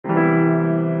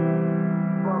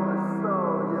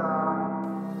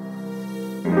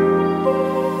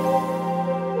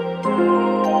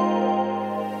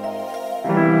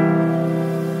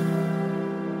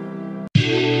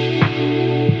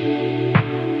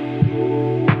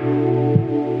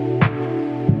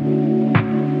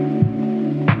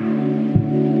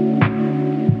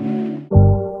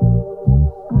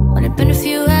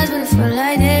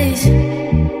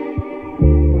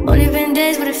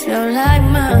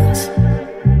once.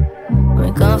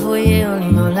 Been gone for a year,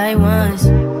 only know like once.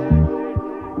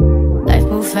 Life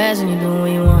move fast when you do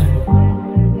what you want.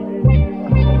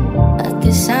 At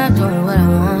this time, doing what I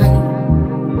want.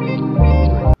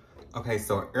 Okay,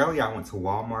 so earlier I went to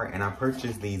Walmart and I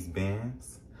purchased these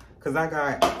bins because I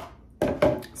got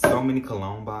so many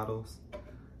cologne bottles.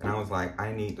 And I was like,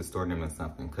 I need to store them in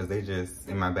something because they just,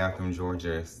 in my bathroom drawer,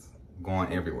 just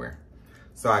going everywhere.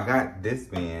 So I got this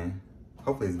bin.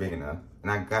 Hopefully it's big enough.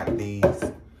 And I got these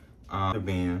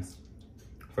bins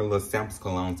for little samples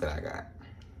colognes that I got.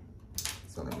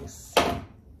 So let me see.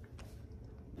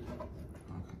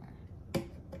 Okay.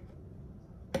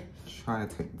 Try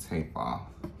to take the tape off.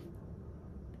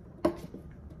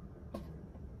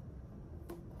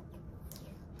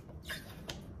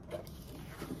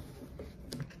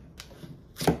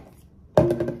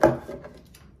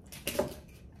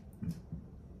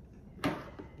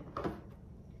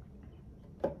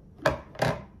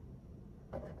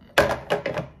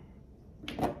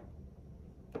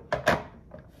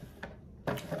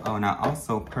 Oh, and I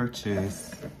also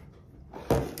purchased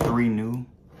 3 new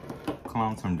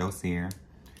colognes from Dossier.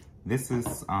 This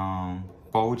is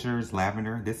Folgers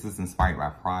Lavender. This is inspired by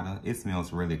Prada. It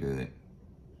smells really good.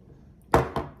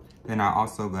 Then I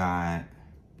also got,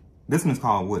 this one's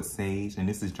called Wood Sage, and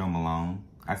this is Jo Malone.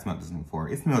 I smelled this one before.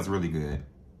 It smells really good.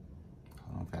 I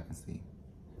don't know if I can see.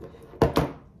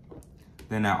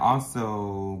 Then I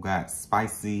also got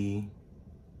Spicy,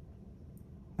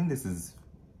 I think this is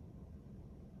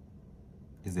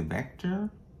it Vector?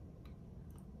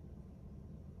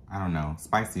 I don't know,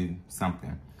 Spicy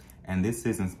something. And this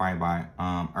is inspired by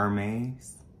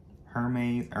Hermes,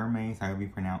 however you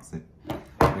pronounce it.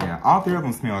 But yeah, all 3 of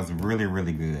them smells really,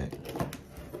 really good.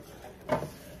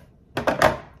 So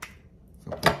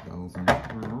put those in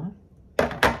here.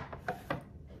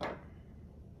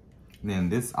 Then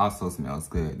this also smells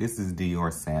good. This is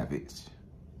Dior Savage.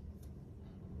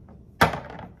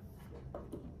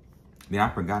 Then I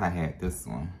forgot I had this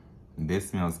one.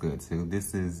 This smells good too.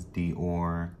 This is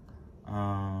Dior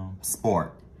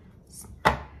Sport.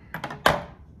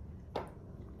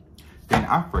 Then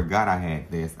I forgot I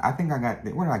had this. I think I got,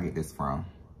 where did I get this from?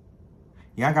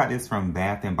 Yeah, I got this from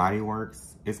Bath and Body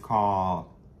Works. It's called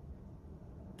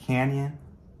Canyon.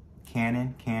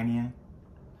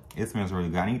 It smells really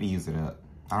good. I need to use it up.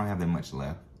 I don't have that much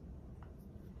left.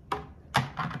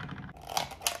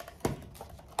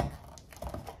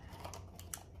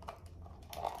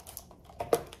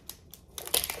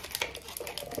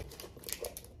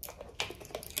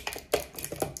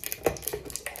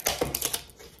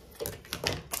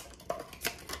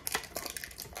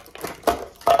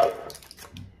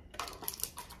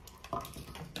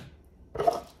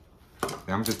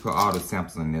 I'm just put all the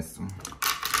samples in this one.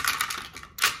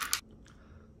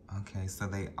 Okay, so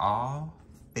they all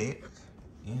fit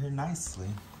in here nicely.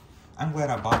 I'm glad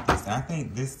I bought this. And I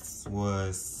think this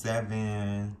was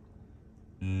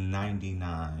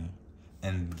 $7.99.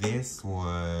 And this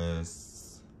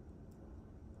was,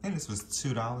 I think this was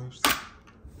 $2.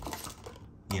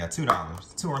 Yeah, $2.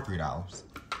 $2 or $3.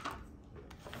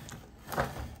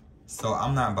 So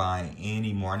I'm not buying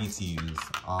any more. I need to use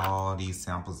all these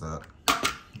samples up.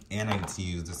 And I need to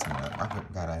use this one up. I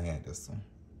forgot I had this one.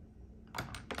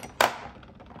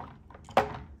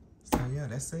 So yeah,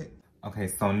 that's it. Okay,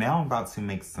 so now I'm about to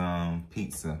make some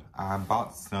pizza. I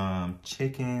bought some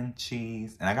chicken,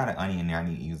 cheese, and I got an onion there I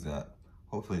need to use up.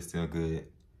 Hopefully it's still good.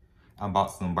 I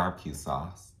bought some barbecue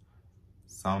sauce.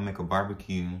 So I'm gonna make a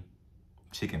barbecue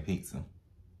chicken pizza.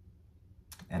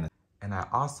 And I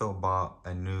also bought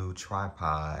a new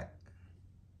tripod.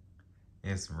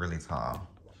 It's really tall.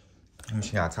 Let me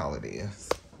show you how tall it is.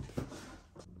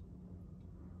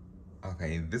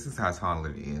 Okay, this is how tall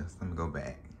it is. Let me go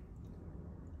back.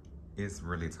 It's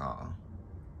really tall.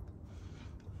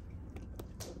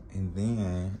 And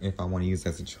then, if I want to use it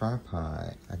as a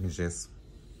tripod, I can just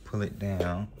pull it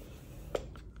down.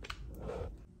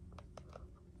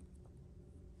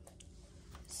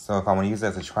 So if I want to use it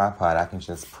as a tripod, I can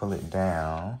just pull it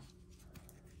down,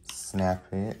 snap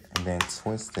it, and then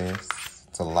twist this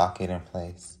to lock it in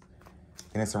place.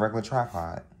 And it's a regular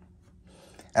tripod.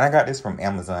 And I got this from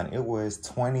Amazon. It was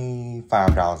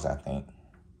 $25, I think.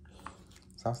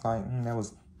 So I was like, that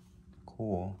was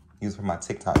cool. Use it for my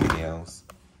TikTok videos.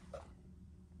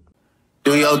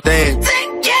 Do your thing.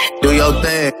 Do your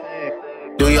thing.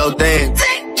 Do your thing.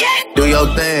 Do your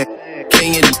thing.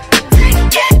 Can you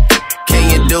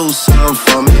do something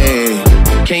for me?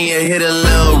 Can you hit a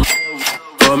little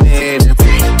for me?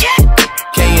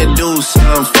 Can you do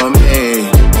something for me?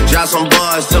 Drop some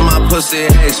bars to my pussy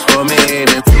ex for me.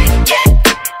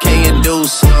 Can you do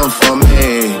something for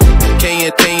me? Can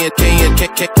you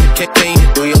Can you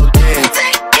do your thing?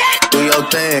 Do your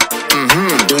thing.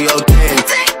 Do your thing.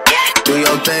 Do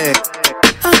your thing.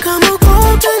 I come a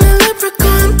gold in a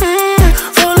leprechaun.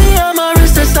 Rolling on my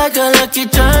wrist, it's like a lucky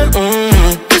charm.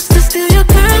 Just to steal your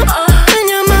girl and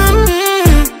your mom.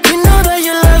 You know that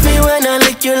you love me when I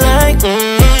lick you like.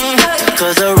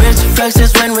 Cause a rich flex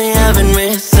is when we having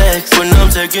rich sex. When I'm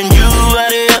taking you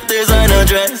out of your designer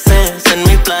dresses and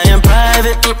we flying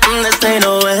private, this ain't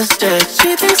no WestJet.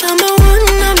 She thinks I'm the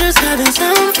one, I'm just having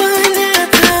some fun. Yeah,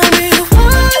 tell me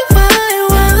why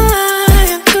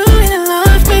do you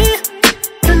love me?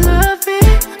 You love me?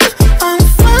 I'm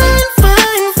fine.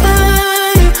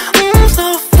 I'm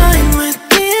so fine with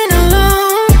being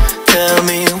alone. Tell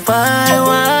me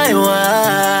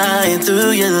why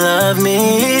do you love me?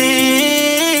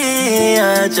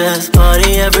 I just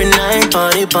party every night,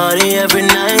 party every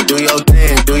night. Do your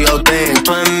thing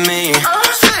For me.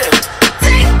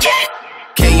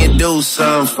 Can you do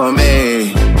something for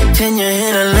me? Can you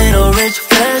hit a little rich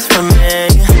flex for me?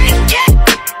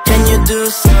 Can you do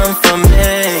something for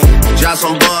me? Drop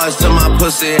some bars to my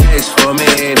pussy ex for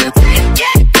me.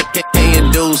 Can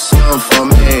you do something for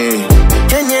me?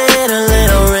 Can you hit a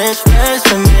little rich flex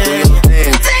for me?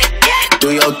 Do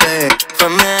your thing For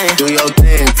me. Do your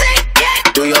thing.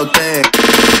 Do your thing.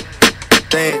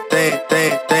 Thing.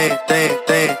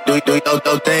 Do your thing.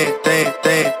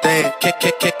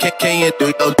 Can you do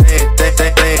your thing? Do your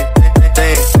thing.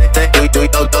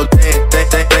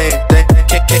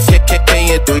 Can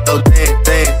you do your thing?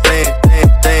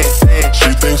 She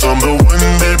thinks I'm the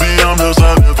one, baby, I'm just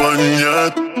having fun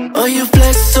yet. Oh, you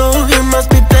flex so you must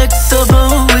be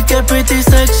flexible. We get pretty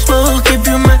sexual. Give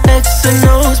you my X and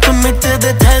O's, put me to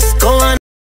the test. Go on.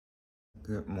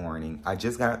 Good morning. I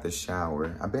just got out the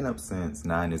shower. I've been up since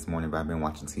 9 this morning, but I've been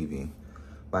watching TV.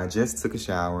 But I just took a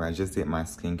shower. I just did my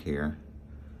skincare.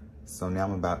 So now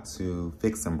I'm about to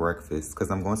fix some breakfast because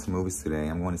I'm going to the movies today.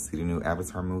 I'm going to see the new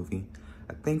Avatar movie.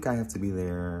 I think I have to be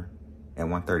there at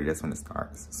 1:30. That's when it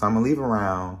starts. So I'm going to leave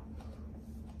around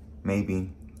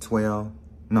maybe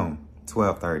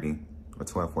 12:30 or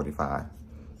 12:45.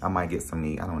 I might get some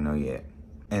meat. I don't know yet.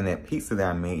 And that pizza that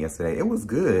I made yesterday, it was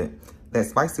good. That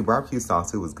spicy barbecue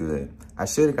sauce, it was good. I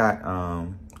should have got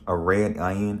a red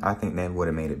onion. I think that would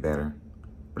have made it better.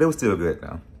 But it was still good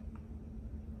though.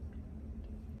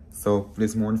 So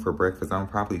this morning for breakfast, I'm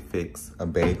gonna probably fix a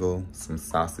bagel, some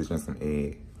sausage, and some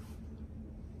egg.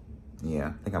 Yeah,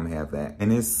 I think I'm gonna have that.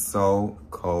 And it's so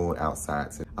cold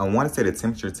outside today. I wanna say the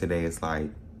temperature today is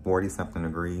like 40 something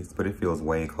degrees, but it feels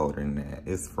way colder than that.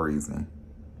 It's freezing.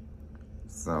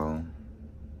 So,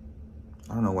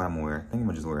 I don't know what I'm gonna wear. I think I'm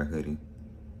gonna just wear a hoodie.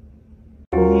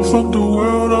 Fuck the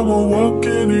world, I'ma walk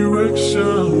in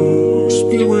erection.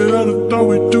 Spit without a thought,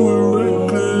 we do it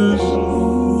reckless.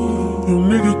 Your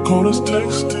nigga called us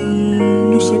texting.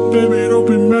 You said, baby, don't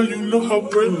be mad, you know how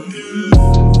bread is.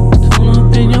 Don't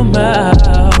open your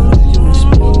mouth. You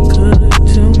speak good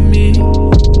to me.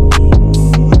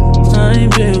 I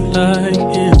ain't built like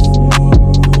him.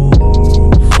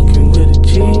 Fucking with a G.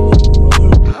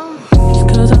 Just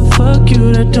cause I fuck you,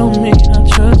 that don't mean I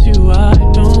trust you. I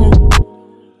don't.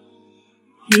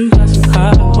 You got some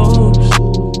high hopes,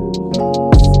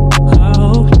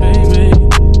 baby.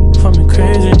 For me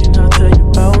crazy, and I'll tell you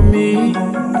about me. I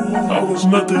was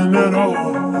nothing at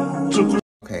all.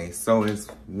 Okay, so it's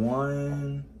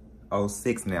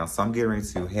 1:06 now, so I'm getting ready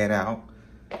to head out.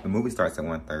 The movie starts at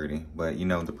 1:30, but you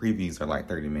know, the previews are like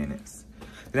 30 minutes.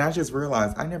 Then I just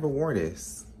realized I never wore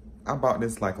this. I bought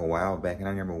this like a while back and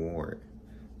I never wore it.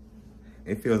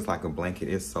 It feels like a blanket,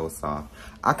 it's so soft.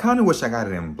 I kind of wish I got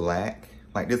it in black.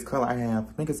 Like this color I have,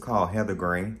 I think it's called Heather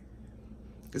Gray.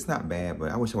 It's not bad,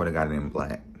 but I wish I would have got it in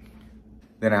black.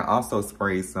 Then I also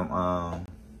sprayed some,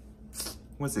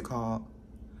 what's it called?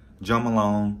 Jo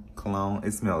Malone cologne.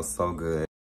 It smells so good.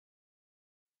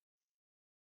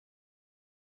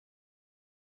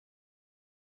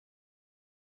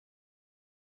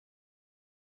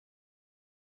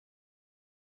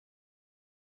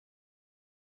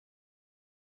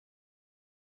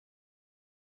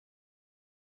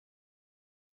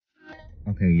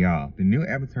 Okay, y'all, the new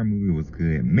Avatar movie was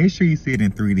good. Make sure you see it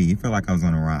in 3D. It felt like I was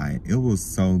on a ride. It was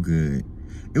so good.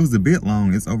 It was a bit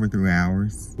long. It's over 3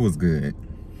 hours. It was good.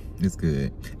 It's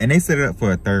good. And they set it up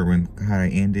for a third one. How they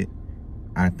end it,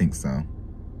 I think so.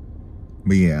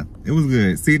 But yeah, it was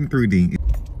good. See it in 3D.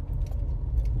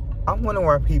 I wonder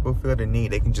why people feel the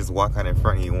need. They can just walk out in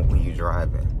front of you when you're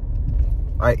driving.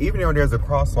 Like, even though there's a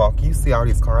crosswalk, you see all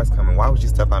these cars coming. Why would you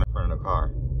step out in front of the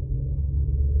car?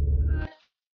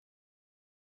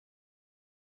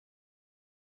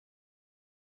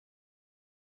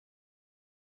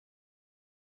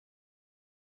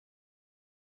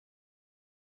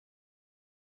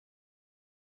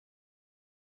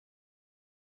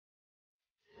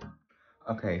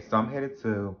 Okay, so I'm headed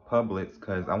to Publix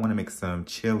because I want to make some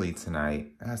chili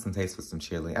tonight. I have some taste for some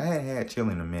chili. I hadn't had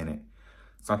chili in a minute.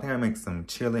 So I think I'll make some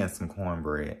chili and some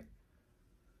cornbread.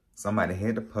 So I'm about to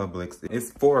head to Publix. It's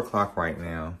 4 o'clock right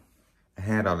now. I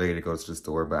had all day to go to the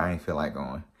store, but I ain't feel like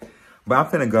going. But I'm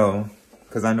finna go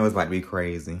because I know it's about to be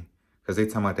crazy. Because they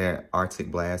talking about that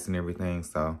Arctic blast and everything.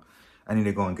 So I need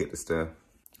to go and get the stuff.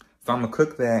 So I'm going to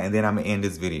cook that and then I'm going to end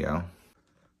this video.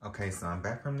 Okay, so I'm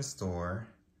back from the store.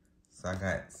 So I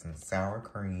got some sour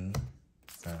cream,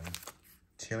 some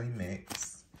chili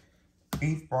mix,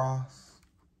 beef broth,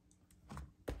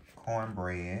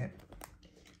 cornbread.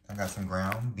 I got some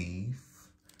ground beef.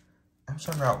 I'm trying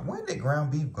to figure out, when did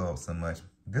ground beef go up so much?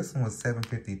 This one was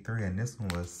 $7.53 and this one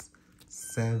was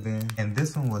 $7. And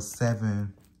this one was $7.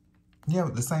 Yeah,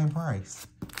 the same price.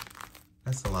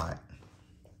 That's a lot.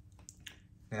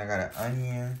 Then I got an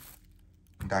onion,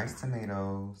 diced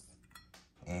tomatoes,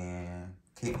 and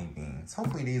kidney beans.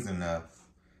 Hopefully these are enough.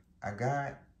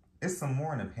 It's some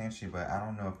more in the pantry, but I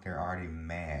don't know if they're already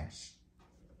mashed.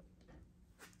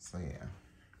 So yeah,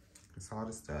 it's all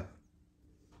the stuff.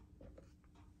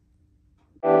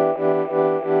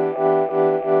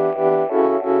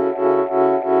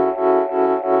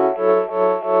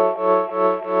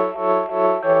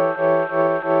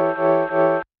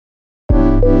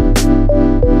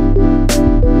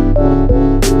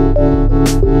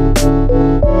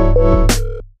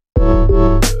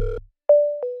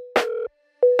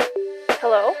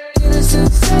 Hello?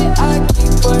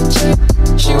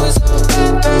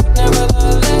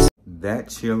 That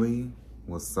chili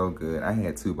was so good. I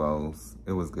had 2 bowls.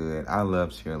 It was good. I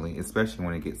love chili, especially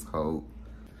when it gets cold.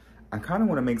 I kind of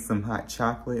want to make some hot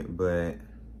chocolate, but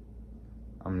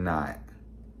I'm not.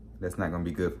 That's not going to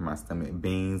be good for my stomach.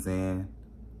 Beans and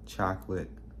chocolate,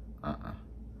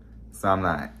 So I'm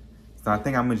not. So I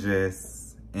think I'm going to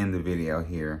just end the video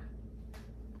here.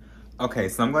 Okay,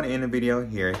 so I'm going to end the video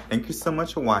here. Thank you so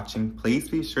much for watching. Please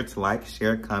be sure to like,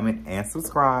 share, comment, and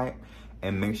subscribe.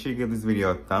 And make sure you give this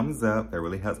video a thumbs up. That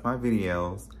really helps my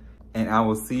videos. And I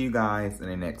will see you guys in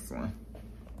the next one.